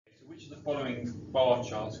which of the following bar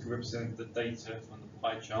charts can represent the data from the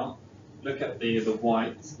pie chart? Look at the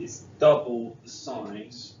white, it's double the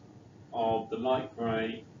size of the light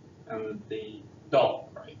grey and the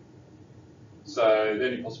dark grey. So the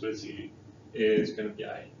only possibility is going to be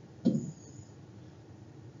A.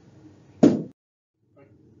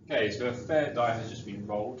 Okay, so a fair die has just been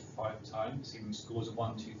rolled 5 times, giving scores of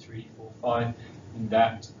 1, 2, 3, 4, 5 in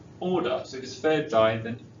that order. So if it's a fair die,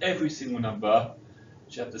 then every single number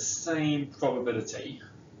should have the same probability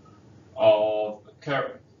of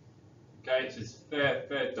occurring. Okay, so it's a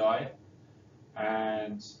fair die,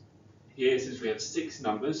 and here since we have 6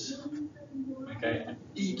 numbers, okay, and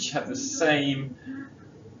each have the same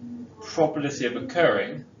probability of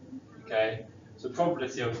occurring, okay. So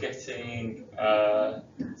probability of getting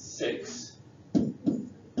 6,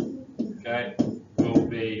 okay, will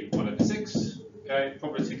be 1 over 6. Okay,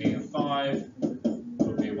 probability of getting a 5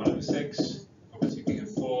 will be 1 over 6. Probability of getting a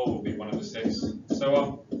 4 will be 1 over 6, and so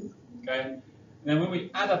on. Okay, and then when we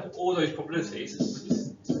add up all those probabilities,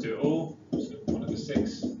 let's do it all. So 1 over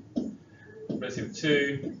 6. Probability of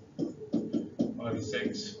 2, 1 over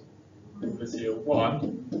 6. Probability of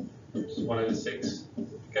 1, which is 1 over 6.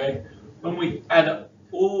 Okay. When we add up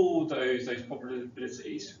all those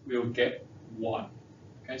probabilities, we'll get 1.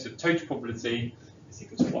 Okay, so total probability is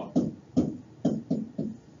equal to 1.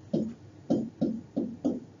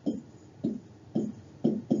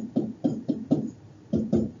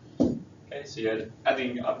 Okay, so you're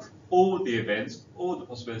adding up all the events, all the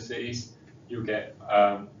possibilities, you'll get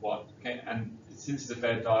 1. Okay, and since it's a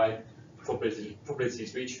fair die, probabilities for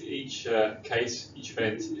each case, each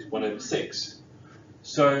event is 1 over 6.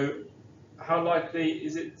 So how likely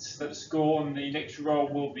is it that the score on the next roll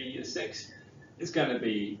will be a 6? It's going to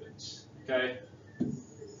be evens. Okay,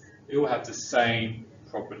 they all have the same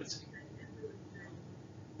probability.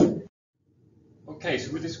 Okay,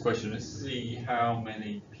 so with this question, let's see how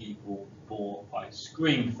many people bought ice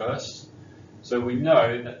cream first. So we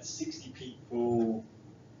know that 60 people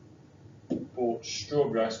bought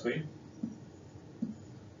strawberry ice cream.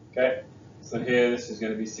 Okay, so here this is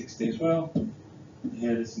going to be 60 as well.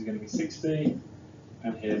 Here this is going to be 60,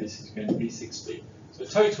 and here this is going to be 60. So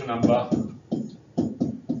total number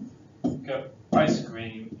ice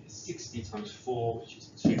cream is 60 times 4, which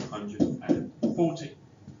is 240.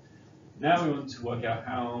 Now we want to work out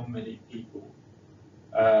how many people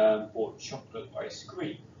bought chocolate ice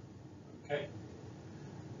cream. Okay.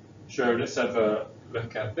 So let's have a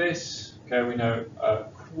look at this. Okay, we know a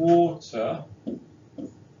quarter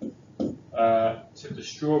to the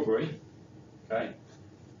strawberry. Okay.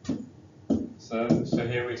 So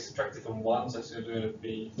here we subtracted from 1, so it's going to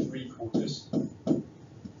be 3/4.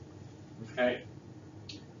 Okay.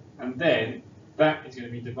 And then that is going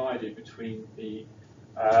to be divided between the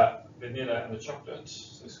vanilla and the chocolate.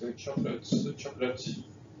 So let's go chocolate. So chocolate.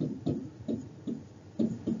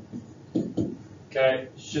 Okay,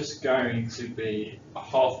 it's just going to be a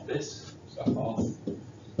half of this. So half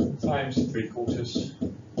times 3/4,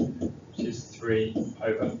 which is 3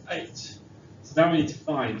 over 8. So now we need to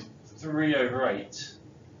find 3 over 8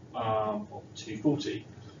 of 240.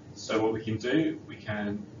 So what we can do, we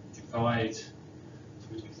can divide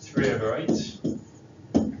 3 over 8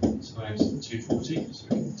 times 240. So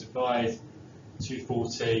we can divide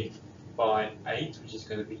 240 by 8, which is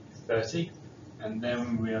going to be 30. And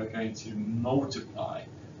then we are going to multiply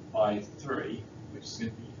by 3, which is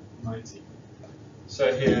going to be 90.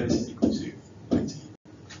 So here this is equal to 90.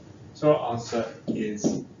 So our answer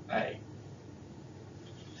is A.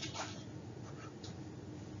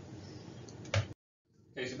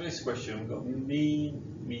 Okay, so for this question, we've got mean,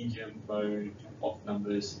 median, mode of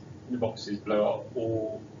numbers in the boxes below are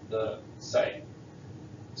all the same.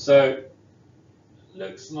 So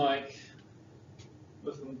looks like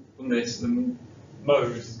from this, the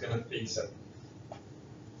mode is going to be 7.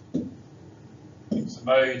 So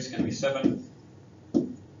mode is going to be 7.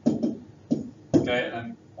 Okay, and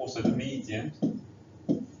then also the median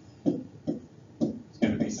is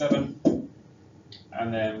going to be 7.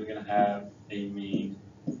 And then we're going to have a mean,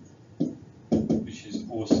 which is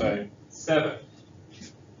also 7.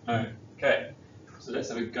 Okay, so let's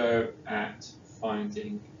have a go at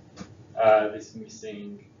finding this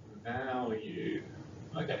missing value.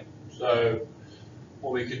 Okay, so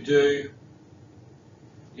what we could do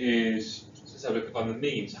is let's have a look on the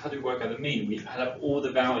mean. So how do we work out the mean? We add up all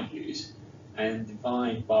the values and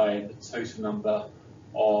divide by the total number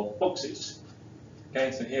of boxes.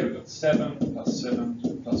 Okay, so here we've got 7 plus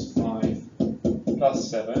 7 plus 5 plus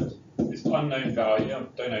 7. This unknown value, I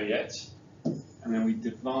don't know yet. And then we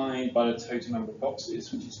divide by the total number of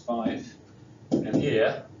boxes, which is 5. And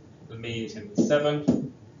here, the mean is going to be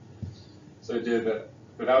 7. So do a bit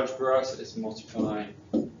with algebra, so let's multiply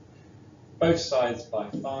both sides by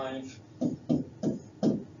 5.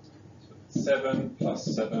 So 7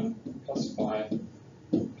 plus 7 plus 5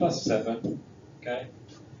 plus 7, okay,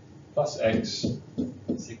 plus x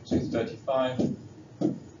is equal to 35.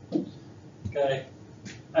 Okay,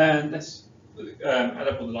 and let's add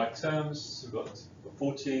up all the like terms. So we've got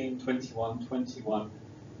 14, 21, 21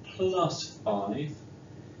 plus 5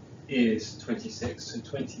 is 26. So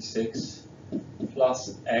 26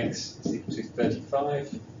 plus x is equal to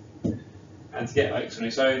 35. And to get x on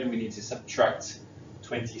its own, we need to subtract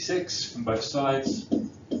 26 from both sides.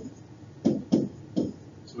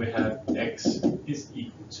 So we have x is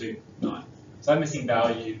equal to 9. So our missing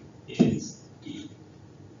value is E.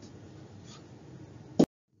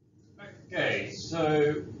 Okay,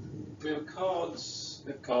 so we have cards.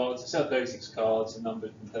 Set 36 cards are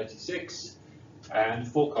numbered from 36, and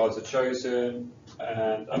 4 cards are chosen.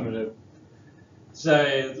 And I'm going to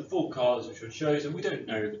say the 4 cards which were chosen. We don't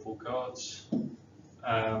know the 4 cards.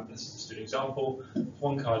 This is just an example.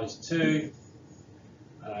 One card is 2.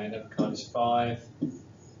 Another card is 5.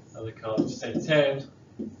 Another card is say 10.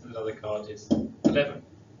 Another card is 11.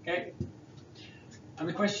 Okay. And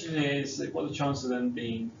the question is, what are the chances of them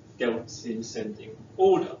being dealt in ascending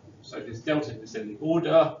order? So if it's dealt in ascending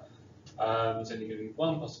order, there's only going to be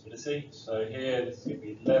one possibility. So here, this is going to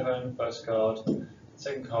be 11, first card.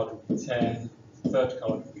 Second card will be 10. Third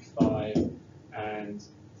card will be 5. And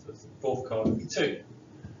the fourth card will be 2.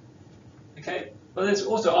 Okay, but there's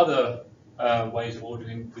also other ways of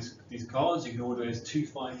ordering these cards. You can order it as 2,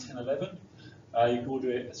 5, 10, 11. You can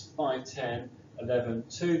order it as 5, 10, 11,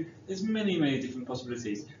 2. There's many different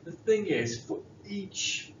possibilities. The thing is, for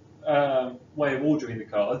each way of ordering the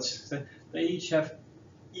cards, they each have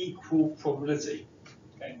equal probability.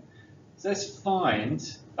 Okay, so let's find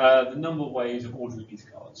the number of ways of ordering these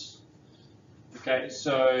cards. Okay,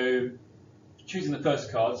 so choosing the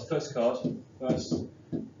first card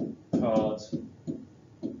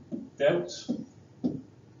dealt.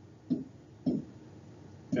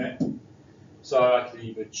 Okay, so I can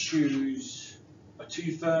either choose a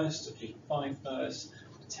 2 first, or choose a 5 first,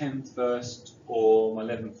 a 10 first, or my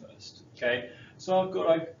 11 first. Okay, so I've got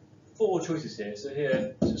like 4 choices here. So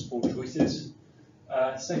here, it's just 4 choices.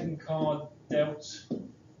 Second card dealt.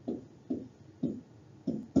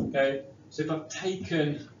 Okay, so if I've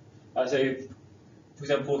taken, say, for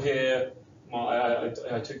example, here, I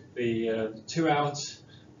took the 2 out,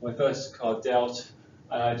 my first card dealt,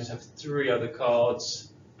 and I just have 3 other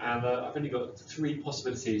cards, and I've only got 3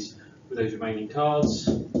 possibilities with those remaining cards.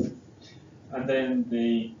 And then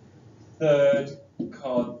the third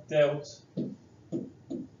card dealt.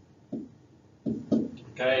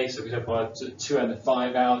 Okay, so for example, I took 2 and the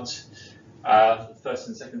 5 out. For the first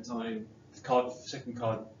and second time, second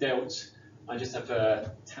card dealt. I just have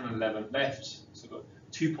 10 and 11 left, so I've got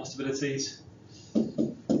 2 possibilities.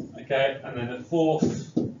 Okay, and then the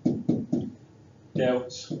fourth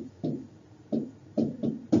dealt.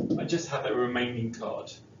 I just have a remaining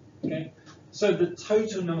card. Okay, so the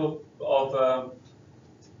total number of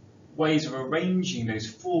ways of arranging those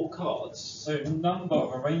 4 cards, so number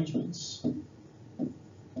of arrangements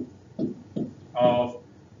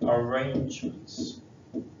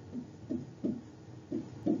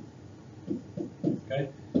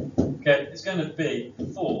Okay, it's going to be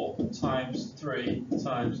 4 times 3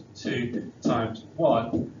 times 2 times 1,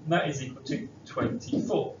 and that is equal to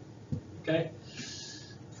 24. Okay,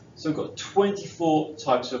 so we've got 24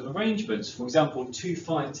 types of arrangements. For example, 2,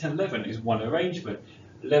 5, 10, 11 is one arrangement.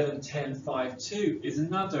 11, 10, 5, 2 is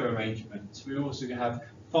another arrangement. We also have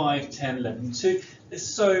 5, 10, 11, 2. There's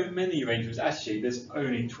so many arrangements. Actually, there's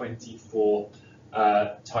only 24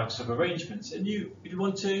 types of arrangements. And if you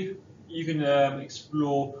want to, you can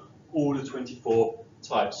explore all the 24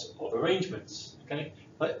 types of arrangements. Okay,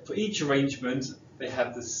 but for each arrangement, they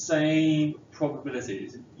have the same probability.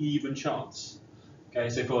 It's an even chance. Okay,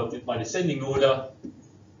 so for my descending order,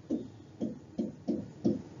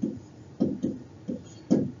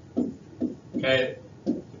 okay,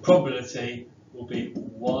 the probability will be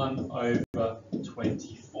 1 over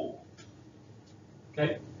 24.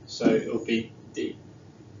 Okay, so it will be D.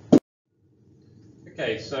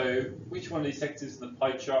 Okay, so which one of these sectors in the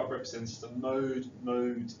pie chart represents the mode?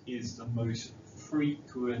 Mode is the most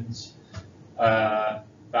frequent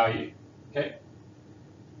value. Okay,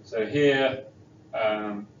 so here,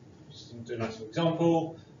 just do a nice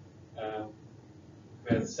example.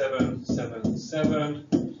 We have 7, 7,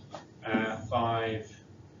 7, 5,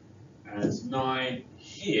 and 9.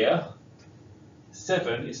 Here,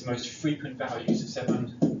 7 is the most frequent value, so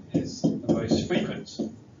 7 is the most frequent.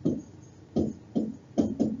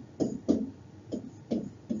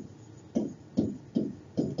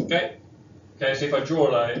 Okay. Okay. So if I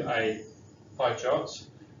draw a pie chart,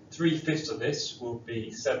 3/5 of this will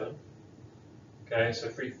be 7. Okay. So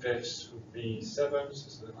 3/5 would be 7. So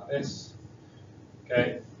something like this.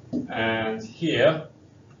 Okay. And here,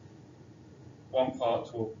 one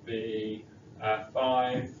part will be 5.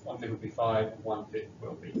 1/5 will be 5. 1/5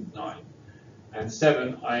 will be 9. And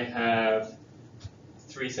 7, I have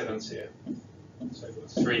 3 7s here. So I've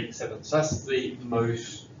got 3 7s. So that's the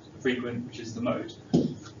most frequent, which is the mode.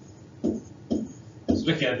 So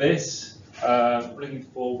looking at this, we're looking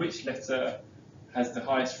for which letter has the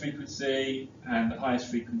highest frequency, and the highest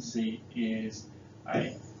frequency is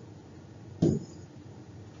a